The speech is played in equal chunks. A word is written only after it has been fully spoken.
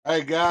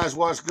Hey guys,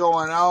 what's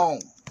going on?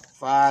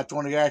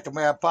 520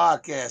 Aftermath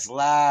podcast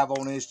live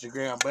on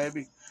Instagram,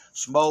 baby.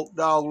 Smoke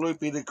Dog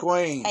Loopy the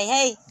Queen.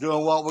 Hey.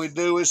 Doing what we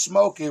do is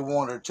smoking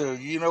one or two.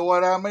 You know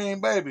what I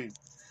mean, baby?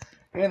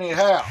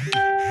 Anyhow,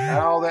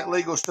 all that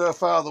legal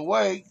stuff out of the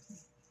way.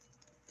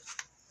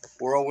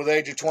 We're over the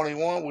age of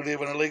 21. We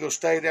live in a legal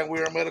state and we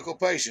are medical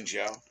patients,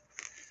 y'all.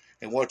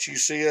 And what you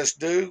see us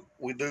do,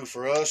 we do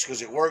for us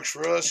because it works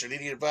for us. And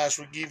any advice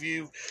we give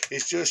you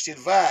is just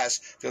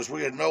advice because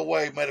we are no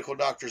way medical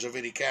doctors of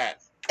any kind.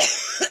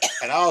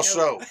 And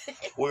also,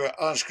 we're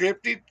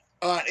unscripted,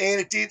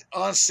 unedited,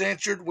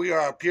 uncensored. We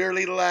are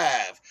purely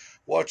live.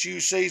 What you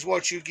see is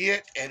what you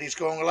get, and it's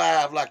going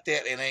live like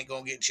that and ain't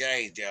going to get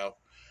changed, y'all.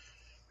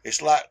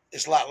 It's like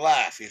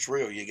life. It's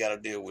real. You got to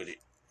deal with it.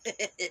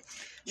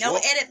 No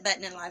edit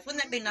button in life.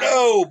 Wouldn't that be nice?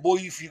 No, boy,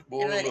 if you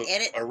look,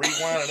 edit. a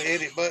rewind and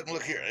edit button.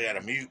 Look here, and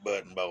a mute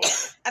button, boy.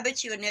 I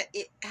bet you.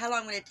 How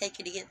long would it take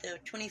you to get the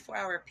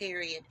 24-hour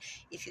period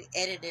if you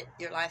edited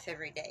your life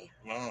every day?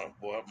 Oh,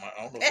 boy,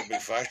 I don't know if it'd be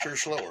faster or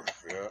slower.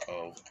 Yeah,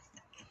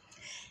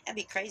 that'd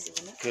be crazy,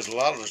 wouldn't it? Because a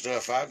lot of the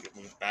stuff I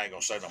ain't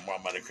gonna say no more.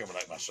 I might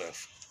incriminate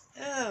myself.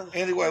 Oh.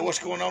 Anyway, what's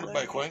going on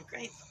today, Queen?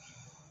 Great.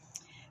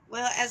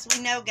 Well, as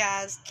we know,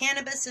 guys,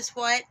 cannabis is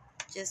what?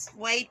 Just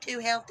way too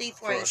healthy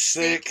for a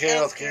sick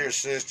healthcare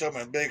system,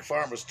 and Big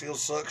Pharma still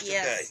sucks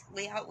today.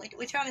 We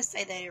try to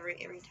say that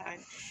every time.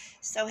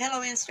 So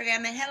hello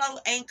Instagram and hello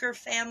Anchor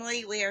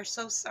family. We are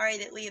so sorry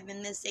that we have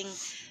been missing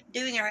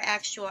doing our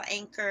actual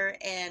Anchor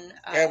and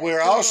we're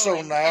Google also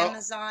and now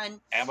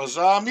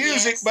Amazon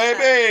Music, yes,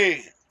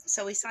 baby.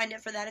 So we signed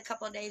up for that a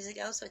couple of days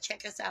ago. So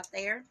check us out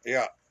there.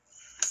 Yeah.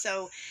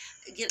 So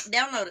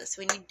download us.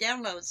 We need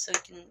downloads so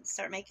we can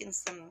start making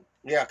some.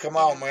 Yeah, come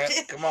on, man.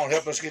 Come on,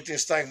 help us get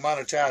this thing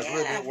monetized a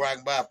little bit where I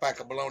can buy a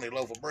pack of bologna,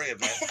 loaf of bread,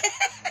 man.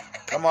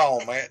 Come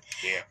on, man.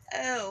 Yeah.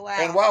 Oh, wow.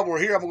 And while we're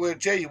here, I'm going to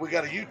tell you, we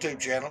got a YouTube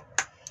channel.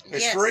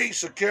 It's free,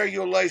 so carry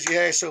your lazy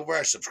ass over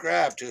and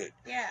subscribe to it.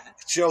 Yeah.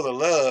 Show the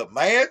love,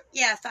 man.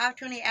 Yeah,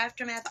 520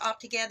 Aftermath all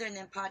together and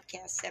then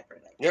podcast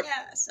separately. Yep.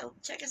 Yeah, so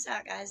check us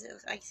out, guys.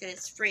 Like I said,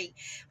 it's free.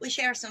 We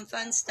share some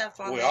fun stuff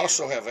on there. We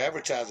also have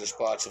advertising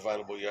spots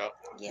available, y'all.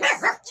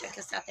 Yes, check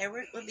us out there.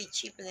 We'll be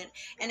cheaper than.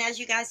 And as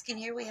you guys can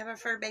hear, we have our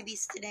fur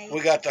babies today. We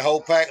got the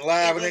whole pack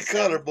live and in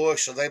color,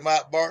 boys, so they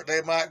might bark,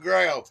 they might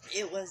growl.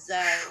 It was.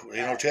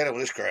 You don't tell them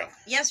with this crowd.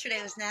 Yesterday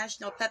was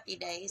National Puppy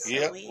Day. So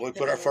yep, we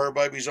put our fur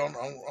babies on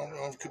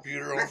the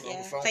computer, on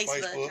phone,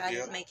 Facebook. I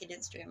didn't make it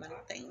Instagram, I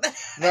don't think. But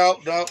no.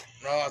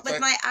 With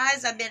my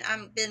eyes, I've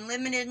been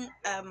limiting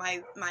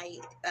my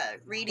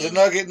reading. The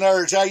Nugget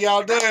Nerds, how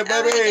y'all doing,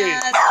 baby?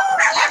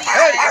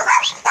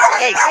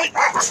 Hey,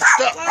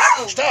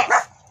 stop!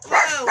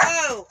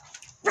 Whoa!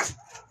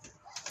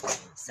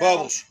 So,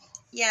 Bubbles.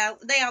 Yeah,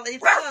 they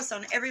follow us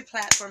on every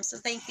platform, so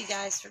thank you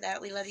guys for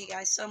that. We love you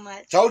guys so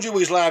much. Told you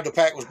we was live, the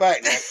pack was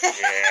back.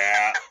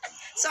 Yeah.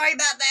 Sorry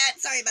about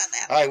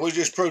that. Hey, we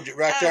just proved it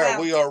right there.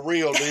 Wow. We are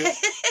real, dude.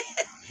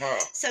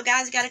 So,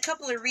 guys, got a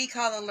couple of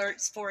recall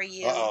alerts for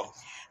you. Uh-oh.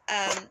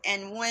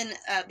 And one,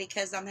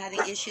 because I'm having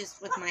issues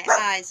with my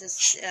eyes,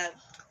 this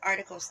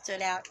article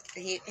stood out.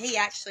 He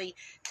actually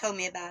told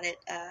me about it.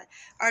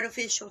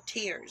 Artificial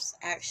tears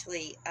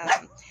actually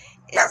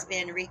has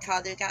been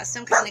recalled. They've got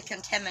some kind of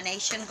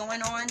contamination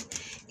going on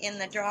in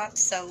the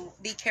drops, so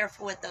be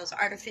careful with those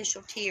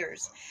artificial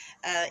tears.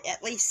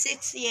 At least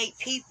 68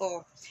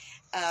 people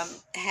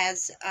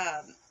has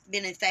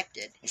been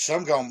infected.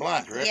 Some gone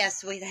blind, correct?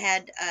 Yes, we've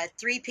had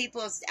 3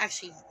 people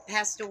actually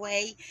passed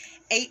away,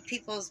 8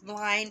 people is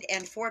blind,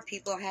 and 4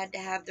 people had to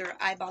have their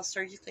eyeball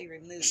surgically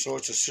removed. So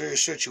it's a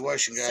serious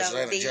situation, guys. So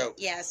it ain't a joke.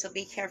 Yeah, so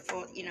be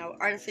careful.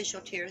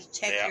 Artificial tears.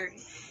 Check your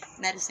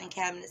medicine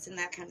cabinets and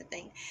that kind of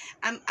thing.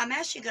 I'm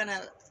actually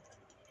gonna.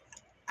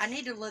 I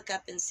need to look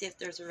up and see if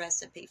there's a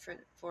recipe for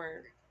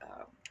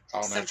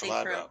all something natural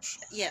eye drops.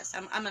 Yes,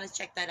 I'm gonna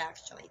check that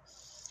actually.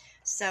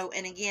 So,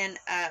 and again,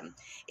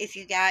 if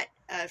you got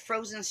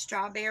frozen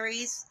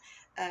strawberries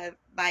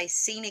by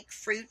Scenic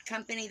Fruit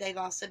Company, they've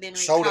also been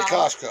recalled. Sold at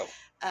Costco.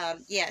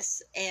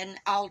 Yes, and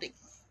Aldi.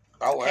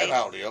 Oh, okay. And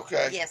Aldi,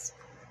 okay. Yes.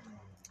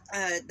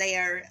 They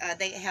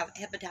have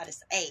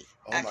hepatitis A.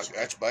 Oh my,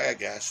 that's bad,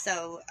 guys.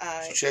 So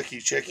check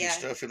your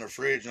stuff in the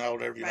fridge and all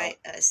whatever you know.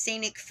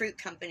 Scenic Fruit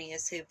Company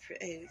is who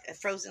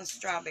frozen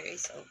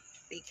strawberries, so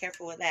be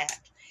careful with that.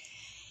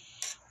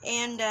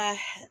 And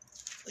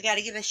we got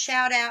to give a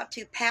shout out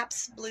to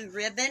Pabst Blue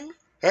Ribbon.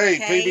 Hey,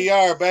 okay.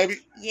 PBR, baby.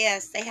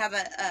 Yes, they have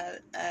a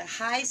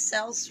high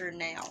seltzer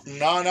now.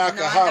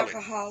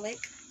 Non-alcoholic.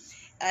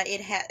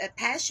 It has a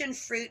passion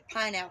fruit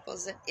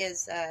pineapples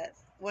is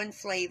one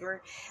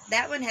flavor.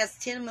 That one has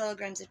 10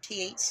 milligrams of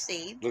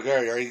THC. Look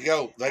there you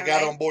go. They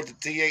got on board the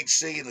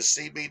THC and the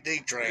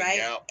CBD train.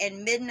 Right,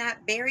 and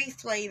Midnight Berry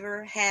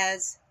flavor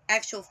has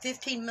actual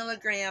 15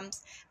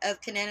 milligrams of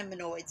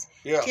cannabinoids,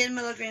 10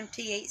 milligram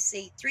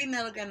THC, 3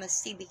 milligram of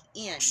CBN.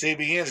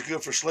 CBN is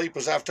good for sleep,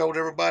 as I've told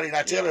everybody, and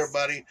I tell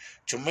everybody,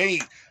 to me,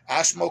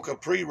 I smoke a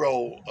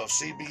pre-roll of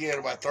CBN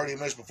about 30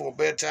 minutes before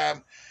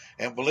bedtime,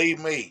 And believe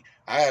me,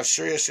 I have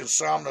serious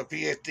insomnia,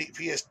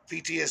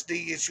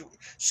 PTSD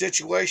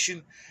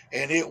situation,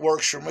 and it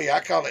works for me. I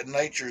call it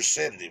nature's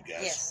sedative,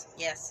 guys. Yes,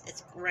 yes,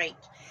 it's great.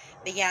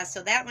 But yeah,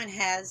 so that one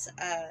has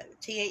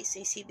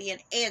THC, CBN,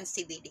 and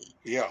CBD.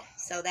 Yeah.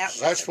 So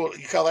that's what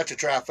you call that the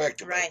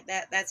trifecta. Right.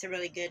 That's a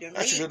really good one.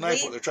 That's a good name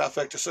for the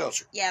trifecta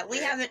seltzer. Yeah, we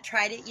haven't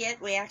tried it yet.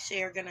 We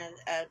actually are gonna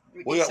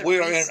we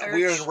are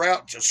en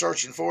route to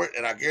searching for it,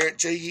 and I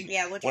guarantee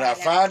you, when I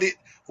find it,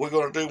 we're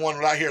gonna do one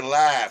right here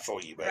live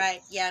for you, baby.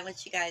 Right. Yeah, and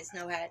let you guys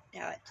know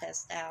how it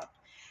tests out.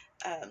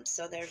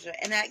 So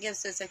and that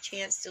gives us a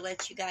chance to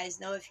let you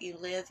guys know if you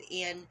live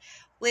in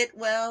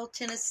Whitwell,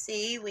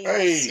 Tennessee. We have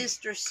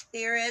Sister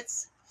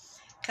Spirits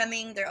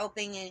coming. They're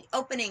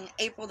opening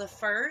April the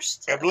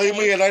 1st. And believe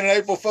me, it ain't an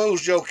April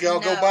Fool's joke. Y'all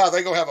go by.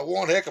 They're going to have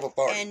one heck of a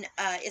party. And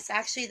it's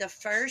actually the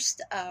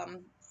first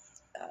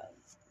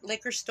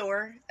liquor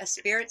store, a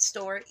spirit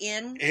store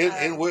in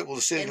Whitwell,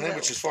 the city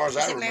limits, as far as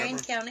I remember. Marion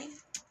County?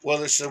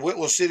 Well, it's the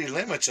Whitwell city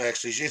limits,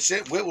 actually.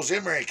 Whitwell's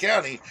in Marion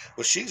County,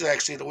 but she's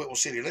actually in the Whitwell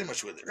city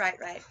limits with it.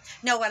 Right.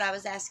 No, what I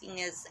was asking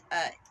is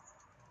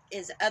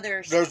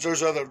other...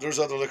 There's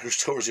other liquor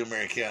stores in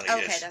Marion County,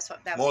 okay, yes. That's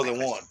what... That More was than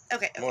question. one.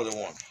 Okay. More than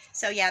one.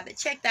 So, yeah, but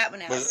check that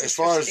one out. But as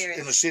far as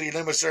in the city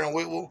limits there in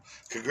Whitwell,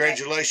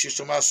 congratulations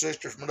to my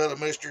sister from another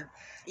mister,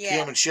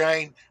 Kim and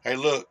Shane. Hey,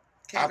 look.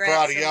 Congrats, I'm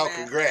proud of y'all.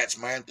 Congrats,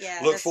 man.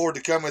 Yeah, look forward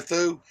to coming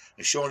through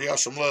and showing y'all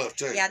some love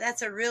too. Yeah,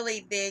 that's a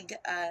really big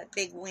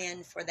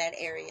win for that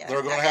area.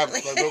 They're gonna have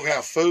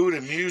food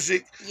and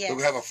music. Yes. They're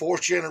gonna have a 4th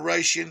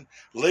generation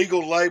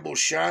legal label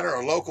shiner,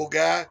 a local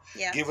guy,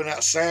 giving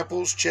out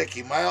samples. Check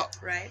him out.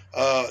 Right.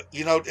 And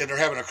they're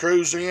having a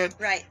cruise in.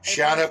 Right.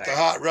 Shine up the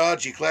hot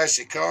rods, your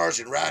classic cars,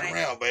 and ride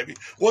around, baby.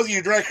 Whether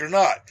you drink or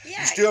not,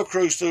 you still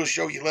cruise through and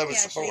show your love and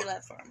support. Show your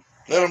love for them.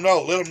 Let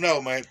them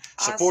know, man.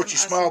 Awesome, support your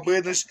small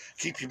business.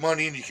 Keep your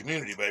money in your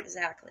community, baby.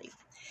 Exactly.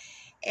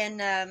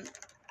 And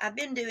I've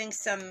been doing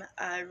some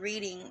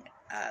reading.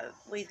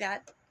 We've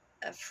got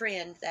a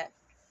friend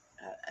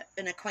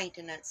an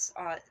acquaintance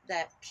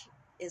that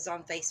is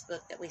on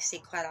Facebook that we see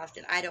quite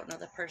often. I don't know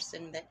the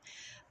person,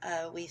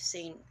 but we've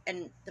seen,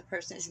 and the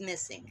person is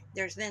missing.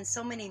 There's been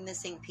so many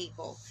missing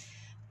people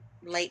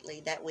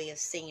lately that we have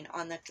seen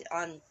on the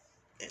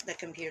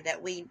computer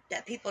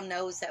that people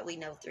knows that we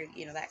know through,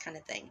 that kind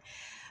of thing.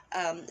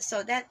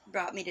 So that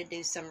brought me to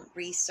do some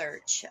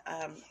research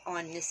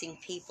on missing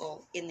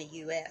people in the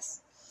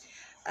U.S.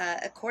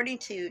 According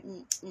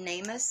to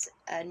NamUs,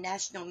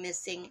 National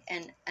Missing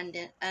and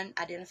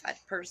Unidentified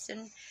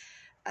Person,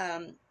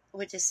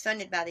 which is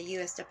funded by the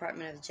U.S.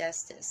 Department of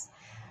Justice,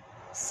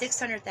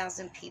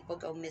 600,000 people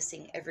go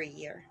missing every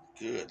year.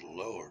 Good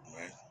Lord,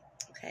 man.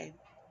 Okay.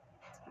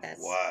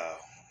 Wow.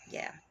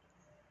 Yeah.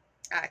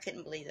 I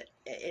couldn't believe it.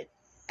 It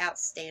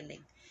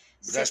outstanding.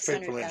 But that's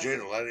people in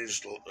general. That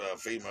is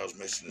females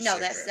missing. No,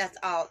 that's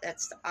all.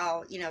 That's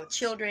all.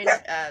 Children,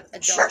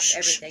 adults,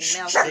 everything,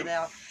 male,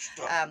 female.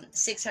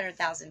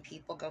 600,000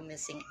 people go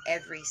missing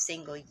every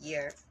single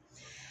year.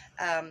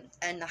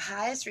 And the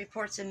highest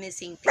reports of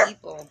missing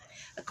people,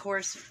 of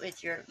course,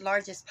 with your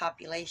largest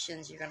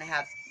populations, you're going to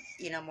have,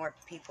 more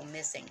people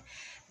missing.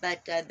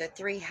 But the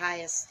 3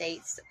 highest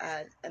states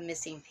of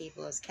missing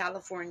people is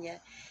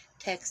California,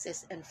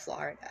 Texas, and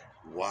Florida.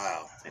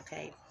 Wow.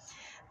 Okay.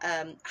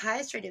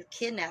 Highest rate of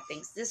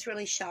kidnappings. This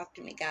really shocked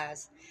me,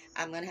 guys.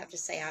 I'm going to have to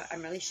say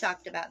I'm really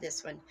shocked about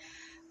this one.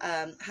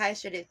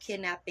 Highest rate of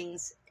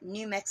kidnappings,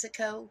 New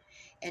Mexico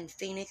and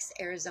Phoenix,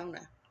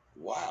 Arizona.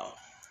 Wow.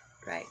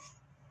 Right.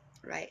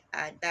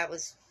 That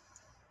was,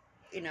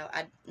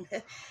 I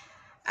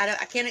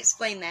can't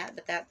explain that,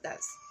 but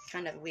that's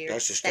kind of weird.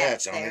 That's the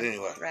stats on it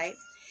anyway. Right.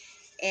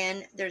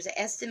 And there's an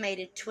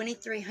estimated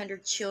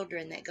 2,300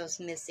 children that goes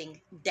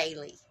missing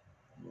daily.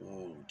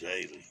 Ooh,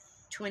 daily.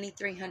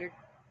 2,300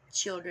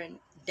 children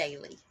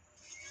daily.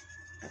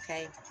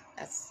 Okay,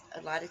 that's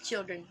a lot of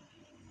children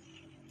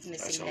missing.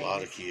 That's a daily.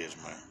 lot of kids,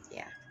 man.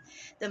 Yeah.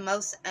 The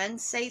most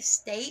unsafe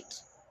state,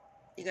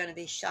 you're going to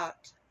be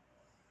shocked,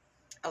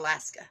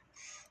 Alaska.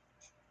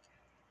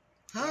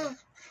 Huh?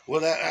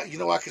 Well, I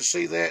can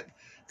see that.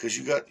 Because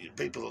you got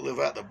people that live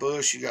out in the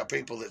bush, you got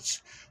people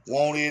that's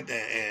wanted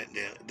and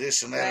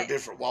this and that,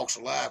 different walks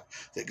of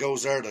life that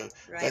goes there to.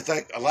 They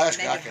think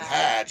Alaska I can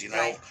hide,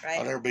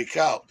 I'll never be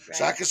caught. Right.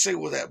 So I can see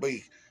where that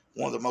be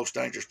one of the most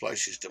dangerous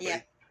places to be.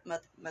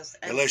 Most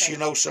unless you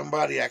know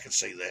somebody, I can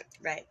see that.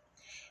 Right.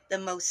 The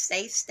most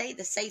safe state,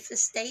 the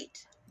safest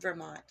state,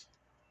 Vermont.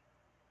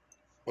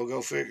 Well,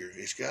 go figure.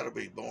 It's got to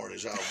be boring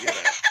as all get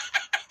out.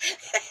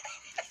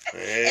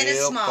 And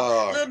it's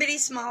small, a little bitty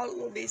small.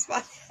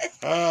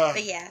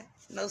 But yeah,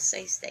 most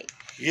safe state.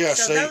 Yeah,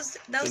 so see,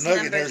 the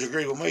nugget there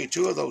agree with me.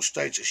 2 of those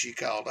states that she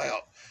called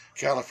out,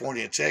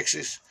 California and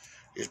Texas,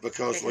 is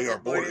because we are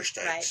border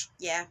states. Right,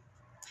 yeah.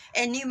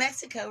 And New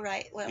Mexico,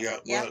 right? Well,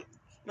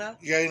 well,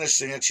 yeah, in a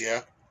sense,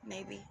 yeah.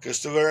 Maybe. Because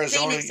through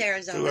Arizona,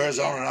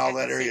 Arizona and all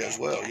that area as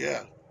well,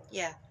 yeah.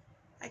 Yeah,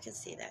 I can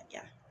see that,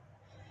 yeah.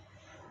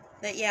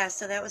 But yeah,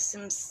 so that was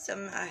some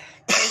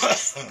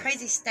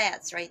crazy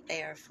stats right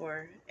there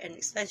and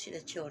especially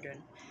the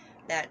children.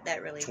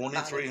 That really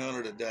bothered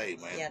 2,300 a day,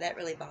 man. Yeah, that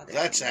really bothered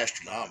That's me.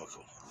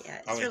 astronomical. Yeah,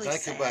 it's I mean, really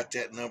think sad. about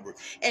that number.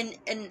 And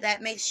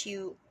that makes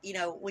you, you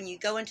know, when you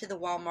go into the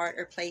Walmart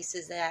or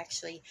places that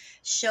actually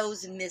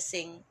shows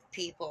missing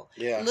people,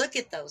 Yeah. look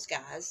at those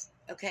guys.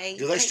 Okay.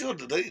 Do they still?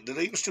 Do they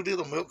even still do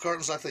the milk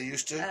cartons like they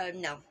used to?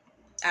 No,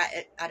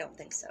 I don't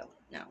think so.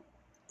 No.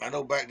 I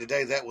know back in the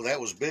day that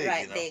was big.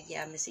 Right, you know. big,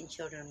 yeah, missing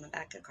children on the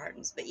back of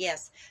cartons. But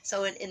yes,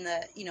 so in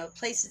the, you know,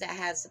 places that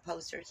has the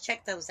posters,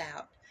 check those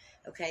out.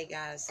 Okay,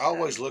 guys. I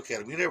always look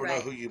at them. You never know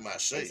right. who you might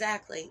see.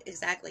 Exactly.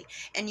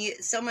 And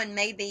someone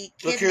may be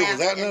Look kidnapped.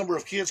 here, with that number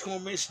of kids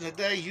going missing a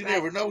day, you right.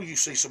 never know. You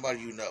see somebody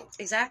you know.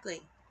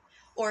 Exactly.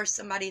 Or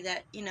somebody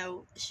that, you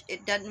know,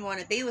 it doesn't want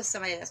to be with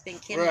somebody that's been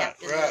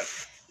kidnapped. Right.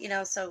 You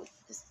know, so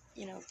just,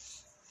 you know,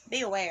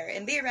 be aware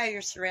and be aware of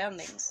your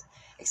surroundings,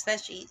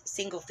 especially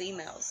single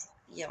females.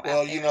 You know,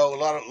 well, you know, a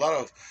lot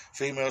of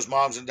females,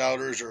 moms and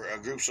daughters, or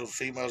groups of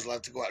females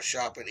like to go out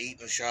shopping,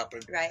 eating and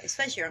shopping. Right,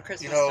 especially on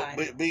Christmas you know,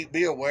 time.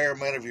 be aware,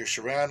 man, of your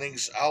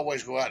surroundings.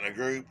 Always go out in a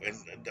group, and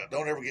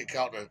don't ever get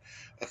caught in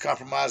a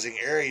compromising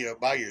area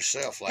by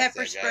yourself like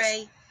Pepper that, guys.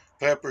 spray.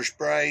 Pepper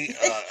spray,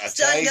 a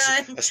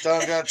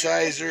stun gun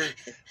taser,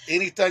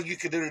 anything you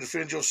can do to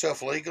defend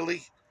yourself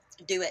legally.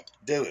 Do it.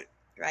 Do it.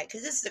 Right,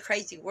 because this is a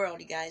crazy world,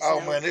 you guys.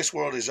 Oh man, this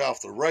world is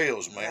off the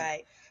rails, man.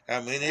 Right.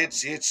 I mean,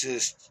 it's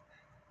just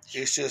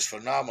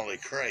phenomenally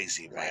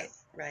crazy, man.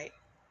 Right.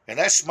 And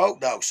that's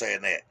Smoke Dog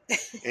saying that.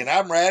 And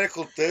I'm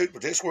radical, dude,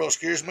 but this world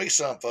scares me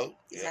some, folks.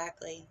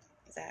 Exactly.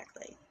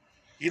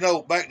 You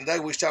know, back in the day,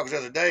 we was talking the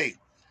other day,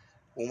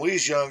 when we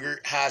was younger,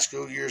 high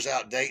school years,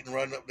 out dating,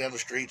 running up down the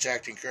streets,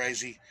 acting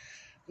crazy,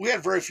 we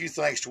had very few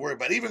things to worry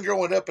about. Even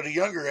growing up at a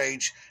younger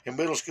age, in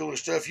middle school and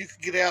stuff, you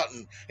could get out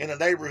in the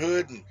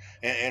neighborhood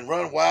and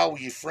run wild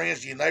with your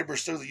friends, your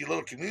neighbors through your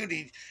little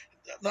community.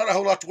 Not a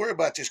whole lot to worry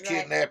about, just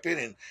kidnapping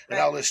and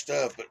all this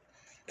stuff. But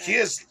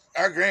kids,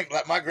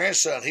 like my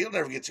grandson, he'll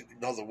never get to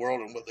know the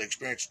world and what the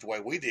experience the way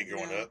we did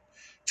growing up.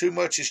 Too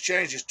much has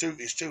changed.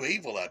 It's too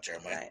evil out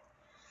there, man. Right.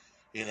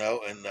 You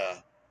know, and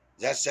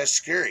that's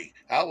scary.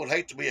 I would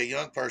hate to be a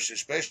young person,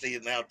 especially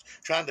now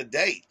trying to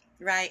date.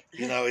 Right.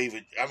 You know,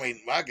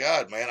 my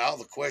God, man, all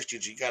the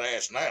questions you got to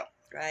ask now.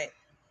 Right.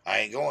 I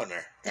ain't going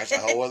there. That's a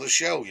whole other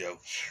show, yo.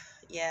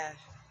 Yeah.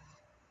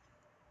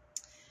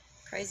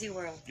 Crazy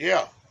world.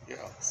 Yeah.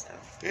 So.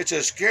 It's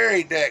a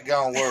scary,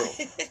 dadgone world.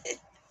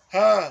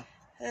 Huh?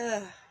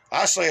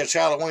 I say it's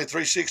Halloween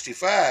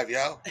 365,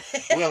 y'all.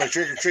 We only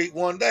trick or treat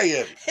one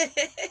day of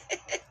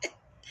it.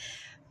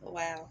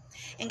 Wow.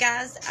 And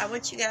guys, I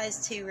want you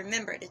guys to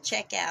remember to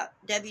check out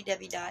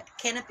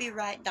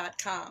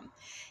www.canopyright.com.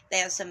 They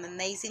have some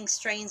amazing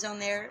strains on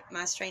there.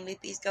 My strain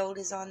Loopy's Gold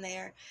is on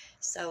there.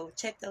 So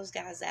check those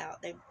guys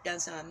out. They've done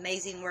some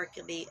amazing work.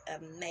 You'll be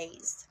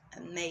amazed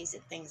at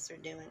things they're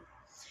doing.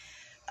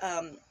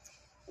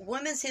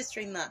 Women's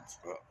History Month.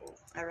 Uh-oh.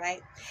 All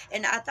right.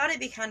 And I thought it'd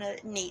be kind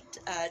of neat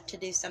to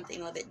do something a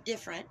little bit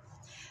different.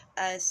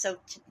 So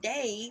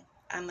today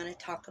I'm going to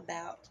talk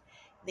about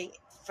the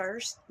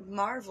first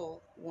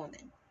Marvel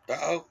woman.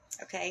 Uh-oh.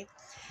 Okay.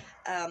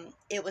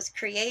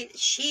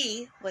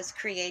 She was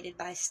created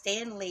by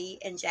Stan Lee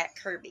and Jack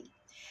Kirby.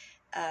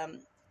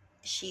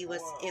 It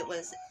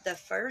was the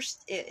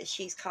first,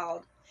 she's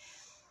called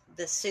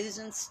the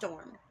Susan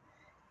Storm.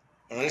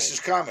 And this is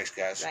comics,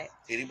 guys. Right.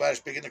 Anybody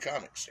speaking of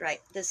comics. Right.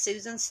 The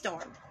Susan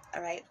Storm.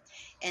 All right.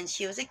 And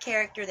she was a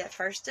character that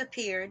first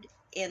appeared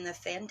in the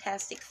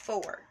Fantastic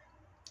Four.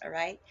 All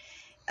right.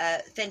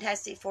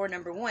 Fantastic Four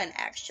 #1,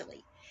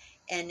 actually.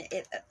 And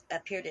it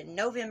appeared in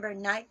November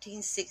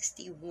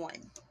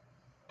 1961.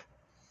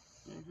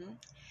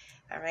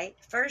 All right.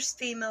 First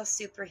female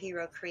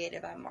superhero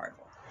created by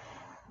Marvel.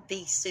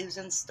 The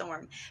Susan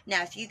Storm.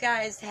 Now, if you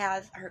guys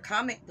have her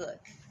comic book,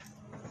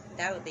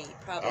 that would be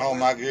probably. Oh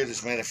my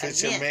goodness, man! If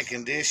it's in mint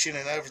condition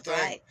and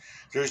everything,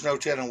 there's no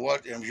telling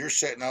what. You're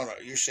sitting on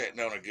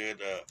a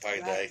good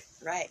payday.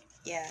 Right.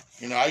 Yeah.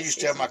 You know, I used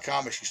to have my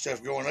comics and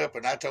stuff growing up,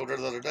 and I told her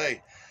the other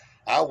day,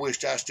 I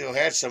wished I still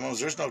had some of them.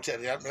 There's no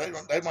telling.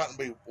 They mightn't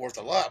be worth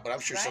a lot, but I'm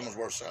sure someone's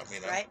worth something.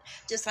 You know. Right.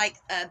 Just like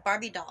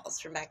Barbie dolls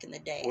from back in the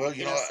day. Well,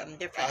 you know some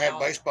different I had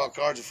dolls. baseball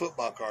cards and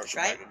football cards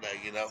from back in the day.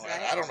 You know,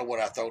 I don't know what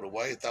I throw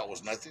away. I thought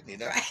was nothing. You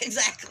know. Right.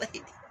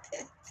 Exactly.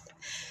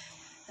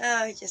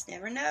 Oh, you just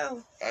never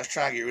know. I was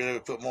trying to get rid of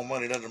it, put more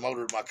money under the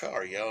motor of my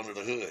car, under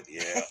the hood,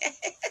 yeah.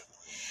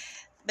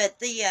 But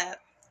the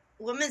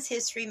Women's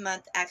History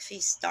Month actually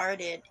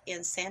started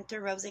in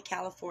Santa Rosa,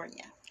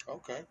 California.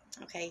 Okay.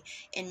 Okay,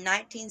 in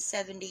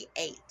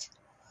 1978.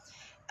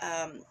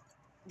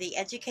 The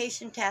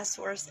Education Task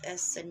Force, a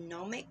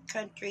Sonoma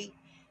Country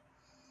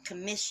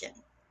Commission,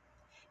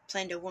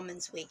 planned a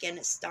Women's Week, and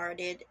it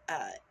started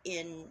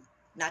in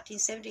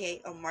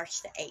 1978 on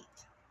March the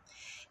 8th.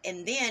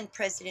 And then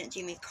President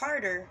Jimmy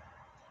Carter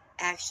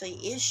actually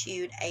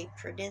issued a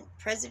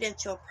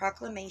presidential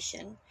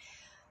proclamation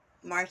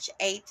March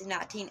 8th,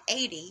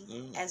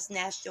 1980 as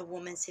National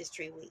Women's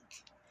History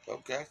Week.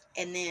 Okay.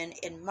 And then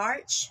in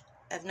March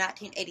of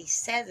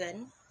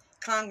 1987,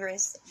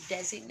 Congress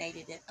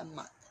designated it a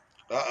month.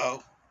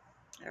 Uh-oh.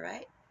 All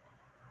right.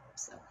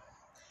 So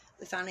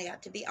we finally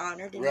got to be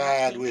honored in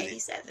Ride with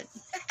it. 1987.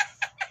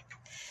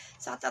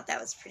 So I thought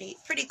that was pretty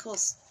cool.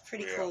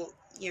 Pretty cool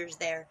years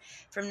there,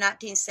 from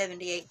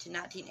 1978 to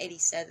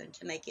 1987,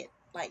 to make it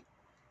like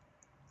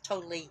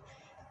totally.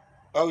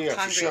 Oh yeah,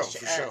 Congress,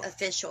 for sure.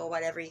 Official,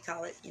 whatever you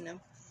call it, you know.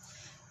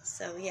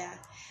 So yeah.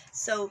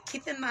 So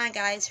keep in mind,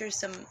 guys. Here's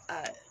some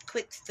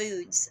quick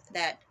foods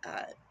that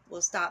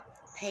will stop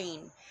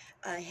pain,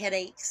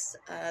 headaches,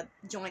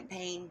 joint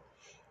pain,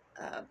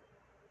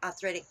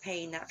 arthritic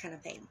pain, that kind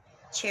of pain.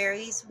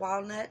 Cherries,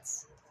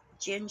 walnuts,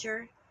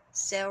 ginger,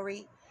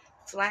 celery,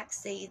 flax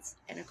seeds,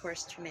 and of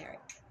course turmeric.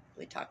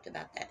 We talked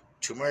about that.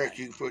 Turmeric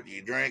you can put in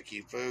your drink,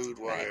 your food,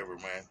 whatever,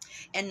 right. Man.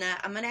 And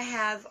I'm going to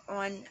have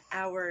on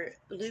our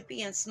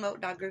Loopy and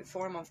Smoke Dog group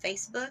forum on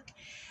Facebook,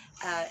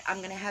 I'm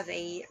going to have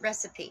a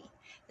recipe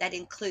that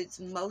includes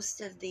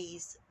most of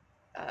these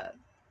that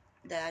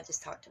I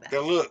just talked about.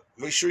 Now look,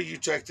 make sure you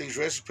take these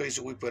recipes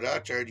that we put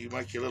out there and you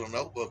make your little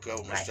notebook of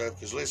them and stuff.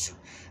 Because listen,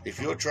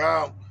 if you'll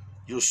try them,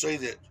 you'll see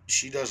that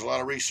she does a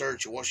lot of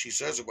research, and what she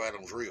says about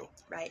them is real.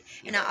 Right.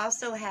 And I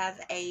also have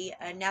a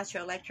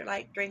natural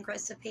electrolyte drink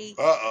recipe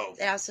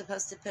that I was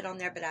supposed to put on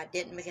there, but I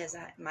didn't because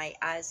my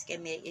eyes gave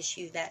me an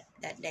issue that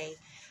day.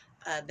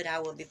 But I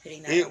will be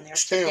putting that on there today.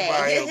 Stand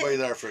by, it'll be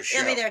there for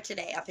sure. It'll be there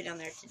today. I'll put it on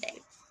there today.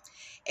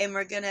 And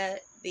we're going to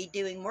be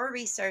doing more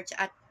research.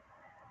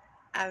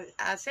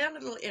 I found a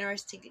little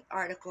interesting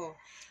article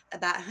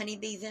about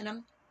honeybee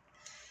venom.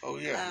 Oh,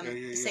 yeah.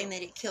 Saying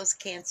that it kills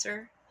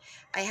cancer.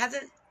 I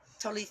haven't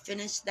totally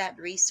finished that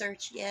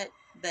research yet,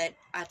 but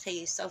I tell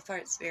you, so far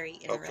it's very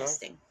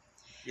interesting.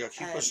 Yeah,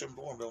 keep us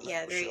informed on that.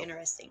 Yeah, very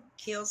interesting.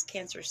 Kills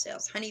cancer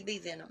cells. Honeybee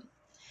venom.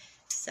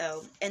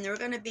 So, and they're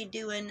going to be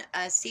doing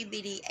a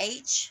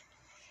CBDH.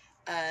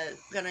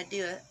 Going to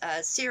do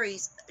a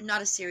series,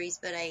 not a series,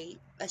 but a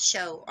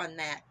show on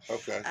that.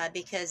 Okay.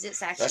 Because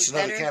it's actually that's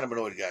another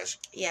cannabinoid, guys.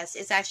 Yes,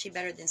 it's actually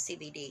better than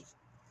CBD.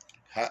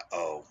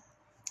 All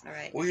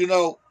right. Well, you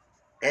know,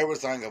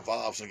 everything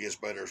evolves and gets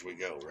better as we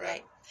go, right?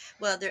 Right.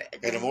 Well,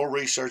 and the more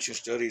research and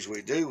studies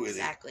we do with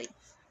it,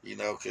 you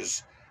know,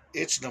 because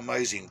it's an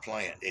amazing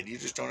plant, and you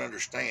just don't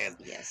understand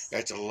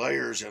that the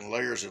layers and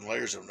layers and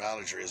layers of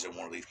knowledge there is in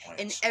one of these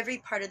plants. And every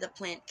part of the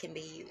plant can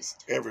be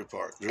used. Every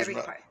part. There's every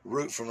part.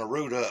 Root from the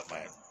root up,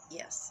 man.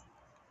 Yes.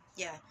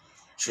 Yeah.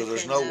 So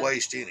there's no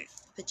waste in it.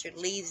 Put your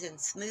leaves in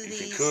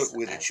smoothies. You can cook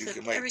with it. You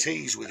can make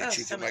teas with it.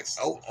 You can make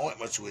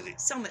ointments with it.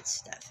 So much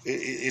stuff.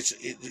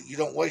 You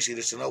don't waste it.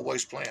 It's a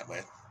no-waste plant,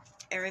 man.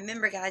 And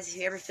remember, guys, if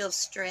you ever feel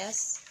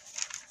stress,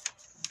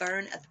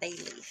 burn a bay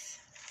leaf.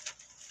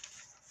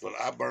 Well,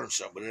 I burned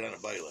something, but it ain't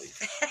a bay leaf.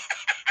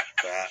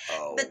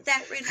 But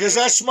that because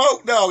I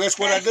smoke, dog. That's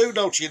what I do,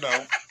 don't you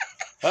know?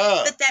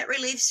 But that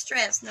relieves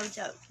stress, no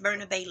joke.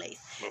 Burn a bay leaf.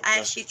 Okay. I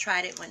actually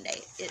tried it one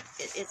day.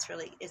 It's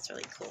really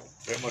cool.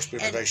 That must be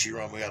the day she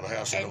run me out of the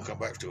house and don't come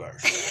back for 2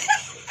 hours.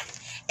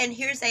 And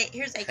here's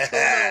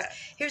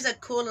a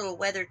cool little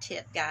weather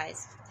tip,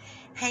 guys.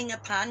 Hang a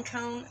pine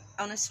cone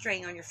on a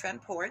string on your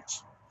front porch.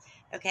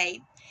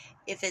 Okay,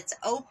 if it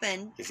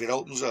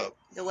opens up,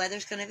 the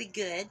weather's going to be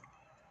good.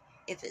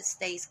 If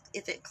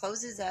it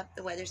closes up,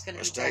 the weather's going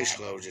to be bad. If it stays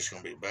closed, it's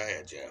going to be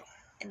bad, Joe.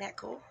 Isn't that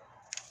cool?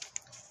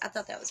 I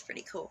thought that was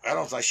pretty cool. I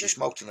don't think she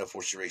smoked enough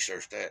before she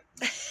researched that.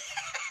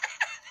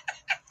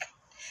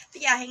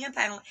 But yeah, hang a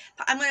pine.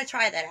 I'm going to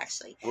try that,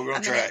 actually. We're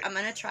going to try it. I'm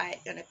going to try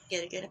it. Going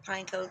to get a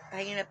pine cone,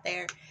 hang it up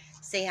there,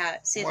 see how.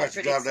 We'll have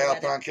to drive to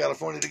Alpine,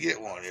 California to get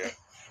one, yeah.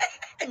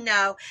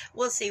 No,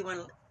 we'll see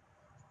when.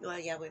 Well,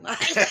 yeah, we might.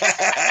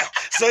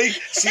 See,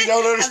 she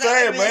don't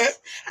understand, man.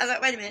 I was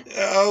like, wait a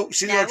minute.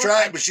 She's going to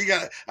try it, but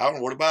I don't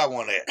know where to buy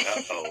one at.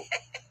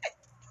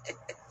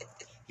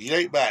 You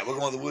ain't buy it. We're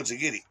going to the woods to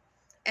get it.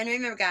 And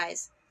remember,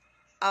 guys,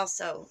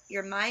 also,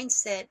 your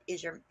mindset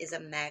is a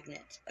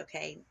magnet,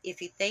 okay?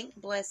 If you think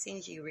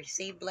blessings, you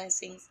receive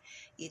blessings.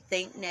 You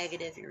think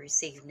negative, you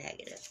receive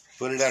negative.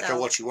 Put it out there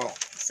what you want.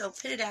 So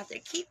put it out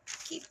there. Keep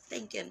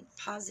thinking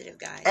positive,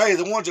 guys. Hey,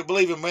 the ones that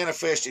believe in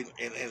manifesting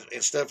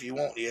and stuff you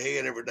want in your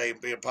head every day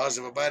and being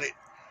positive about it,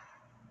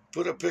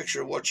 put a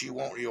picture of what you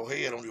want in your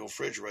head on your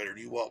refrigerator.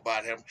 You walk by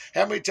it.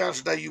 How many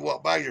times a day you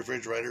walk by your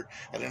refrigerator,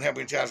 and then how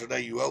many times a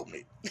day you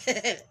open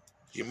it?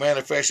 You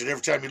manifest it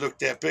every time you look at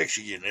that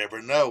picture. You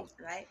never know.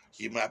 Right.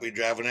 You might be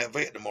driving that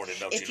vet in the morning,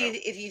 don't you know?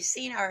 If you've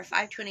seen our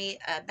 520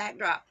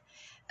 backdrop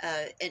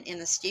in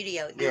the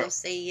studio, you'll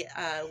see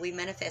we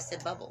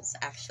manifested Bubbles,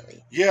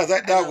 actually. Yeah,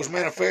 that dog was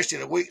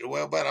manifested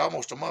about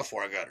almost a month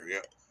before I got her, yeah.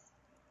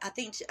 I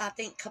think a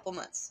couple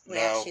months.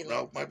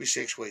 No, maybe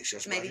 6 weeks.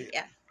 That's maybe,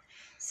 yeah.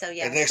 So,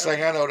 yeah. And next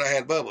thing I know, I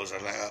had Bubbles. I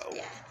was like,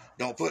 yeah.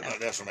 Don't put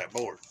nothing else on that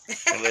board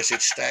unless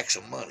it stacks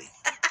some money.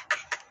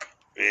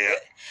 Yeah.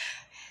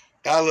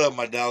 I love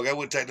my dog. I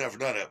wouldn't take nothing for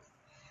none of them.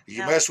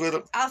 You mess with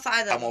them, all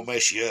 5 of them. I'm going to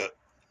mess you up.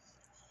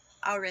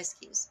 All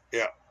rescues.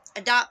 Yeah.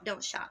 Adopt,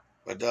 don't shop.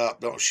 Adopt,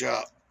 don't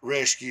shop.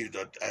 Rescue,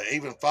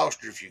 even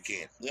foster if you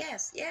can.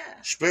 Yes, yeah.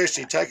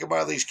 Especially take them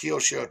out of these kill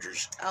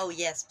shelters. Oh,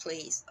 yes,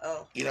 please.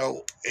 Oh. You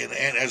know,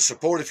 and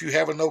support if you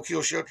have a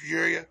no-kill shelter in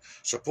your area.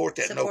 Support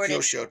that no-kill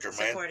shelter,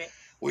 man. Support it.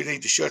 We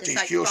need to shut Just these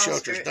like kill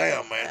shelters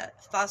down, man.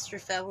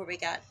 Fosterville, where we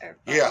got our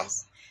Yeah.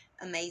 buddies.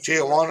 Amazing.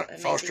 Tijuana,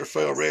 amazing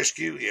Fosterville place.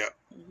 Rescue, yeah.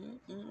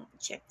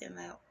 Check them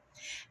out.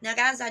 Now,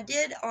 guys, I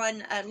did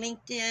on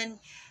LinkedIn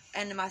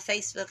and my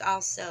Facebook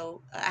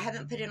also. I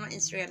haven't put it on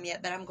Instagram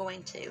yet, but I'm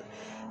going to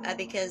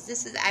because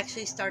this has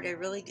actually started a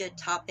really good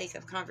topic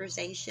of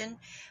conversation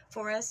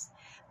for us.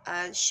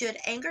 Should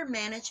anger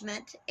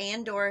management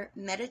and or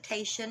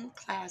meditation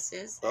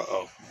classes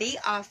be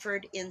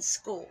offered in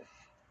school?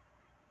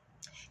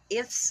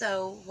 If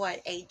so,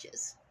 what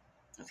ages?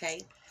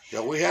 Okay.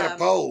 Yeah, we had a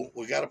poll.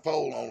 We got a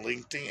poll on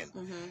LinkedIn.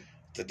 Mm-hmm.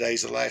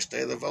 Today's the last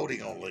day of the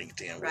voting on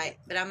LinkedIn. Right,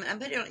 but I'm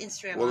putting it on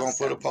Instagram. We're going to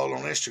put a poll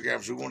on Instagram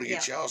because we want to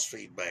get y'all's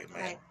feedback,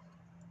 man. Right.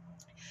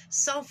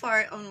 So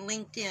far on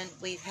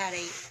LinkedIn, we've had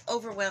a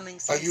overwhelming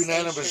a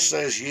unanimous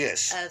says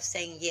yes of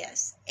saying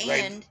yes,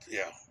 and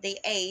the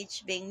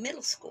age being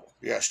middle school.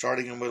 Yeah,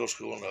 starting in middle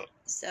school and up.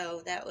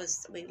 So that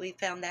was we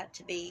found that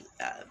to be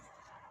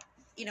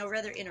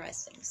rather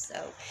interesting.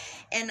 So,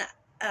 and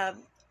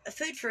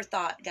food for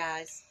thought,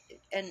 guys.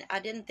 And I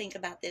didn't think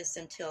about this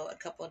until a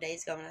couple of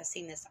days ago when I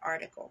seen this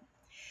article.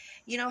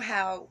 You know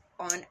how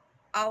on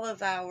all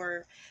of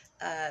our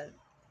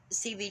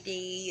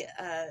CBD,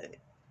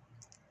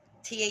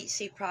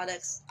 THC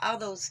products, all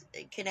those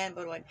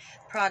cannabinoid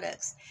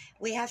products,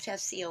 we have to have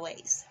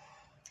COAs,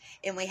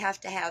 and we have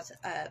to have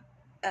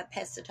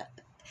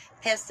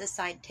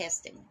pesticide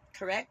testing,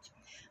 correct,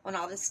 on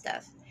all this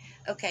stuff.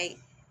 Okay,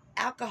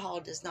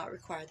 alcohol does not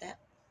require that.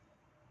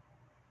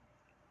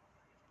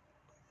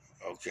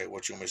 Okay,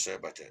 what you want me to say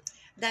about that?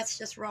 That's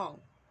just wrong.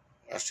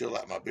 I still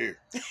like my beer.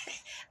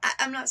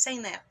 I'm not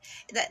saying that.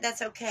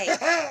 That's okay.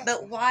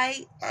 But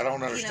why? I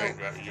don't understand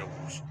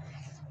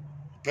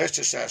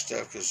pesticide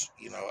stuff because,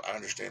 I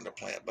understand the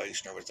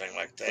plant-based and everything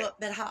like that.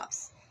 But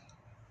hops.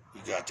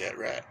 You got that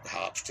right.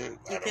 Hops, too.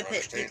 I don't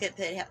understand. You could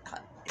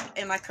put,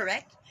 am I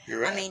correct? You're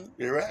right.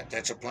 You're right.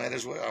 That's a plant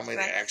as well. I mean,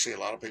 actually, a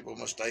lot of people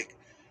mistake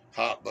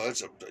hop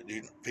buds of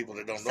people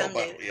that don't know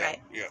about it.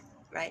 Yeah,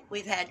 Right.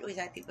 We've had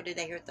people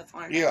today here at the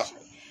farm. Yeah.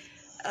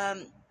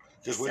 Actually.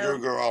 Because we do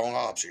grow our own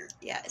hops here.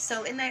 Yeah.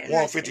 So in that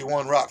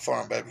 151 Rock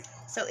Farm, baby.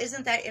 So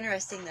isn't that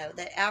interesting though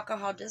that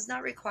alcohol does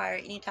not require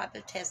any type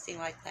of testing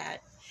like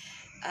that,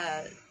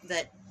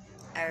 that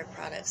our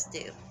products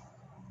do.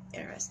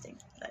 Interesting.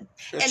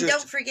 And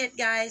don't forget,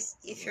 guys,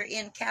 if you're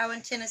in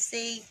Cowan,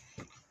 Tennessee,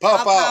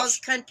 Papa's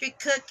Country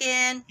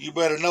Cooking. You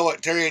better know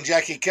it. Terry and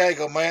Jackie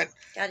Cagle, man.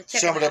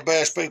 Some of the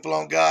best people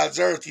on God's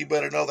earth. You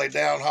better know they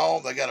down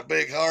home. They got a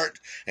big heart,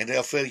 and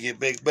they'll fill your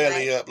big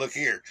belly up. Look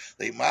here.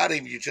 They might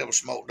even, you tell a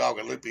smoked dog,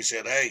 and Loopy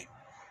said, hey,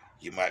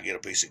 you might get a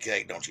piece of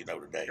cake, don't you know,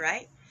 today.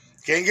 Right.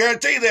 Can't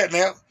guarantee that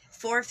now.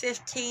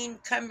 415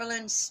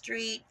 Cumberland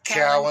Street,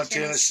 Cowan,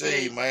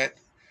 Tennessee, man.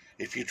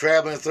 If you're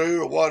traveling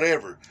through or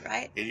whatever,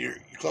 right, and you're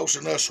close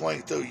enough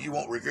swing through, you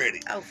won't regret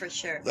it. Oh, for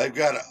sure. They've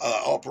got an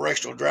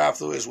operational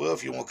drive-through as well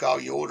if you want to call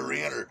your order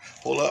in or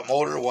pull up and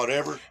order or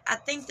whatever. I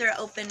think they're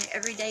open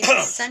every day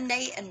but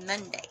Sunday and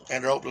Monday.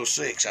 And they're open till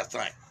 6, I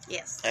think.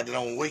 Yes. And then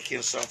on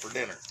weekends, some for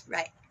dinner.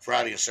 Right.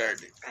 Friday and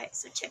Saturday. Right,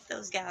 so check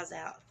those guys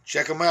out.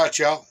 Check them out,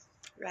 y'all.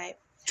 Right.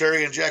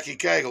 Terry and Jackie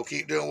Cagle,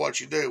 keep doing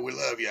what you do. We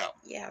love y'all.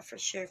 Yeah, for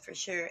sure, for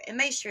sure. And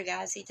make sure,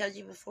 guys, he told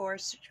you before,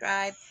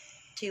 subscribe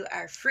to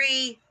our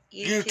free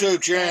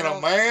YouTube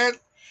channel, man.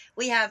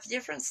 We have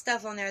different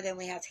stuff on there than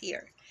we have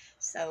here.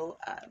 So,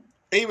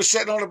 even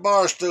sitting on a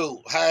bar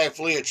stool, high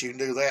flit, you can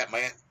do that,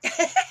 man.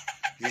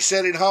 You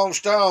sitting home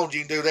stoned,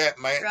 you can do that,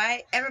 man.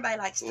 Right? Everybody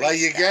likes lay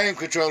your game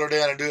controller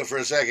down and do it for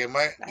a second,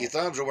 man. Right. Your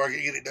thumbs are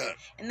working, get it done.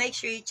 And make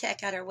sure you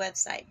check out our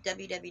website,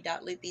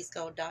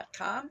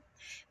 www.loopysgold.com.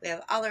 We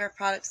have all of our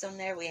products on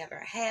there. We have our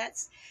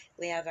hats.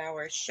 We have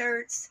our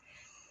shirts.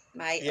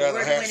 My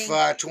award-winning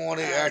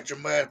 520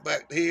 Aftermath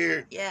back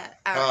here. Yeah,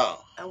 our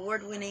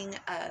award-winning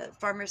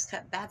Farmer's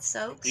Cup bath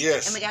soaks.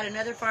 Yes. And we got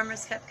another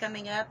Farmer's Cup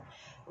coming up.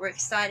 We're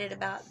excited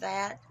about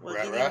that. We'll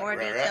give you more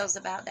details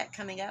about that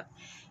coming up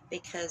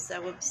because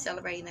we'll be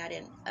celebrating that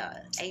in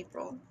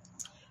April.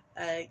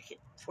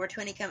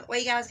 420 coming. What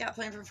you guys got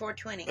planned for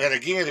 420? And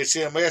again, it's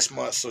MS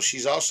month, so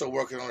she's also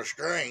working on a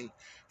strain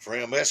for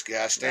MS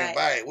guys. Stand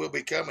by. It will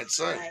be coming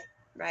soon.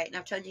 Right. And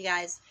I've told you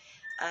guys,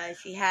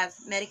 if you have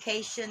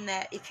medication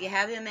if you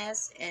have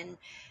MS and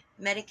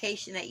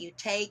medication that you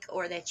take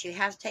or that you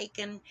have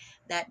taken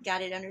that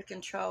got it under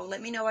control,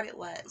 let me know what it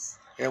was.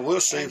 And we'll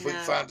see if we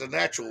can find the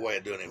natural way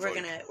of doing it.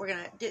 We're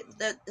gonna do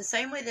the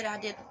same way that I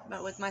did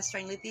with my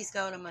strain Loopy's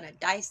Gold. I'm gonna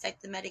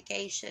dissect the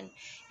medication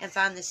and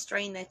find the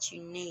strain that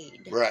you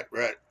need. Right.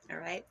 All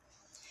right.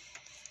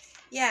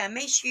 Yeah,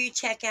 make sure you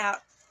check out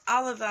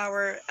all of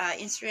our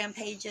Instagram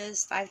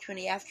pages,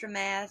 520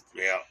 Aftermath.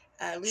 Yeah.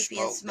 Loopy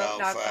and Smoke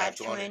Dog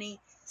 520.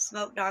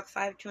 Smoke Dog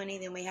 520.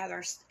 Then we have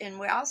and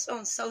we're also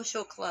on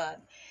Social Club.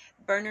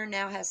 Burner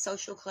now has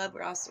Social Club.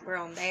 We're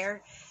on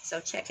there, so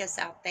check us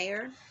out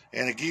there.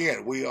 And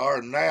again, we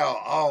are now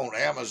on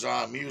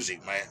Amazon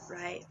Music, man.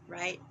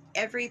 Right.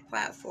 Every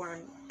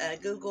platform,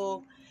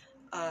 Google.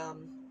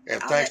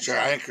 And thanks to our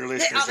anchor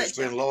listeners that's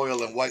been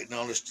loyal and waiting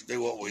on us to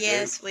do what we do.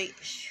 Yes,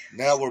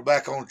 Now we're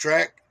back on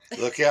track.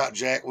 Look out,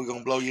 Jack. We're going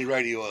to blow your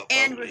radio up.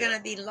 And we're going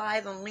to be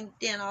live on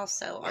LinkedIn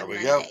also on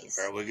Mondays.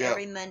 There we go.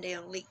 Every Monday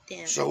on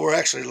LinkedIn. So we're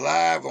actually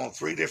live on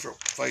 3 different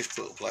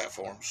Facebook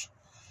platforms.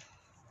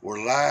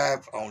 We're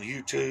live on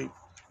YouTube.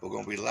 We're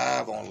going to be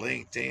live on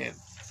LinkedIn.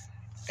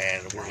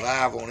 And we're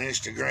live on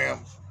Instagram.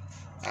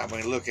 I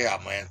mean, look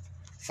out, man.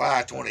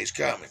 520 is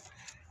coming.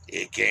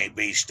 It can't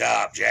be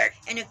stopped, Jack.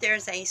 And if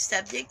there's a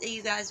subject that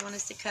you guys want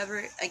us to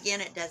cover,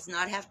 again, it does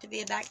not have to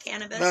be about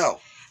cannabis. No.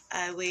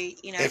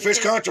 If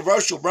it's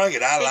controversial, bring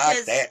it. I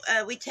like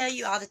that. We tell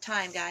you all the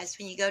time, guys,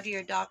 when you go to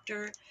your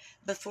doctor,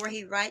 before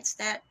he writes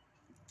that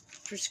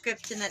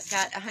prescription that's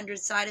got 100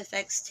 side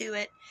effects to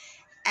it,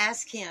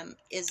 ask him,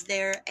 is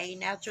there a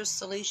natural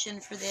solution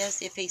for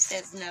this? If he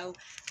says no,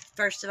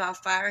 first of all,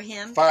 fire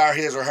him. Fire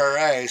his or her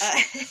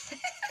ass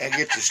and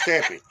get to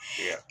stepping.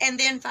 Yeah. And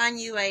then find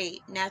you a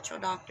natural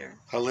doctor.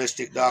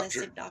 Holistic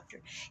doctor. Herbologist.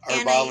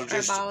 And a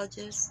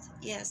herbologist.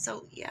 Yeah,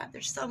 so, yeah,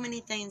 there's so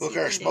many things. Look,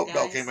 our smoke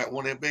dog came out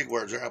one of them big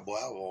words there. Boy,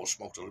 I want to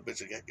smoke a little bit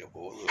of that,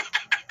 boy. Look.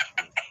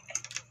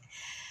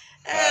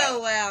 Oh,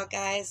 wow,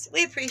 guys.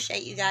 We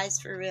appreciate you guys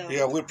for real.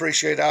 Yeah, we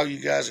appreciate all you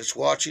guys that's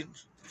watching.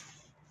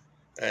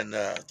 And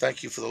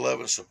thank you for the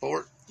love and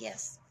support.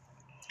 Yes.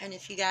 And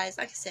if you guys,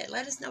 like I said,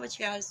 let us know what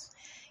you guys,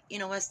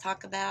 want us to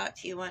talk about.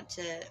 If you want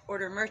to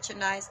order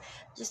merchandise,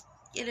 just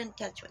get in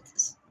touch with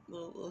us.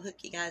 We'll hook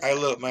you guys up. Hey,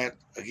 look, man,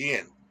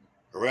 again,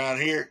 around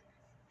here,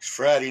 it's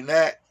Friday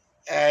night.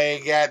 I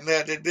ain't got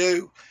nothing to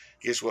do.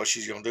 Guess what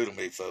she's going to do to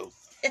me, fool?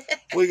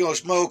 We're going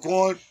to smoke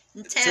one,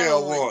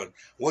 tell one.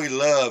 We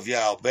love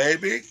y'all,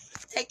 baby.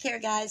 Take care,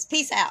 guys.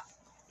 Peace out.